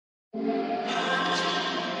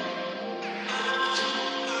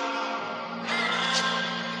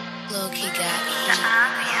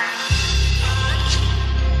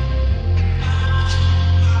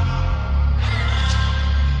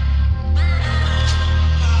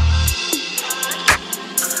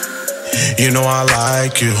You know I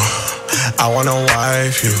like you, I wanna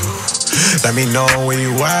wife you. Let me know where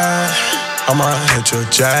you at, I'ma hit your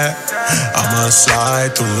jet. I'ma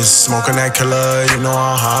slide through, smoking that killer. You know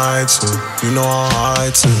I'm high too, you know I'm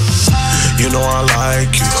high too. You know I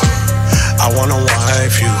like you, I wanna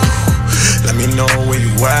wife you. Let me know where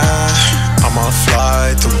you at, I'ma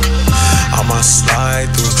fly through, I'ma slide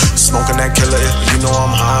through, smoking that killer. You know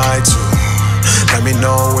I'm high too. Let me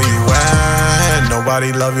know where you at,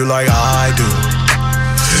 nobody love you like I do.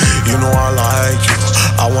 You know I like you,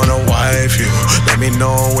 I wanna wife you. Let me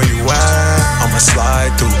know where you at, I'ma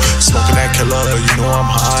slide through, smoking that killer. You know I'm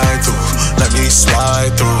high through. Let me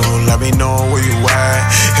slide through, let me know where you at.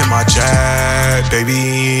 Hit my jet,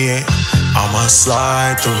 baby, I'ma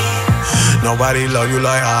slide through. Nobody love you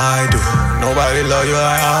like I do. Nobody love you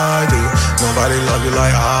like I do. Nobody love you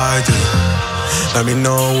like I do. Let me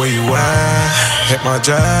know where you at. Hit my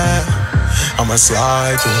jet, I'ma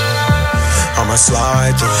slide through, I'ma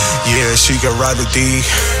slide through. Yeah, she could ride the D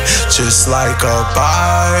just like a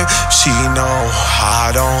bike. She know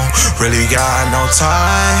I don't really got no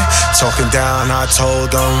time. Talking down, I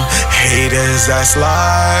told them haters that's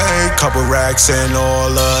like couple racks and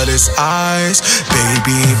all of this ice.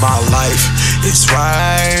 Baby, my life is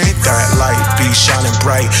right. That light be shining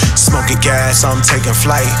bright. Smoking gas, I'm taking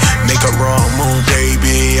flight. Make a wrong move,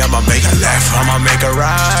 baby, I'ma make a left, I'ma make a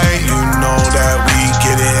right. You know that we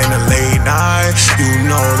get it in the late night. You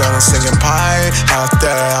know that I'm singing pie. Out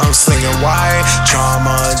there, I'm slinging white.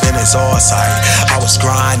 Drama, then it's all sight. I was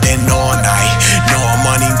grinding all night. No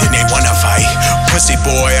money, then they wanna fight. Pussy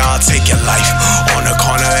boy, I'll take your life. On the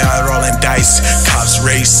corner, I rolling dice. Cops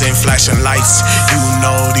racing, flashing lights. You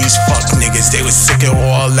know these fuck niggas, they was sick of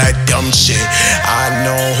all that dumb shit. I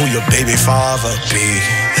know who your baby father be.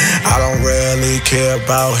 I don't really care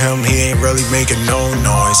about him, he ain't really making no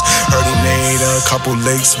noise. Heard he made a couple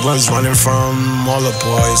licks, was running from all the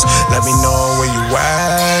boys. Let me know where you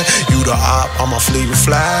at. You the op, I'ma flee the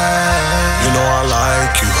flag. You know I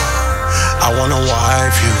like you, I wanna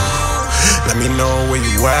wife you. Let me know where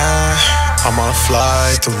you at, I'ma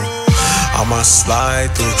fly through, I'ma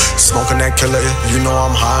slide through, smoking that killer. You know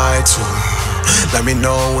I'm high too. Let me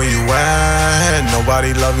know where you at,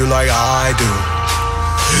 nobody love you like I do.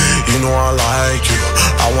 You know I like you,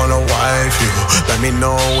 I wanna wife you. Let me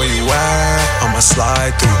know where you at, I'ma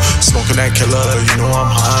slide through, smoking that killer. You know I'm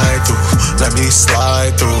high through. Let me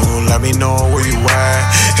slide through, let me know where you at.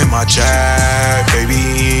 Hit my jet,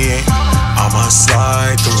 baby, I'ma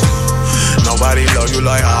slide through. Nobody love you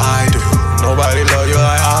like I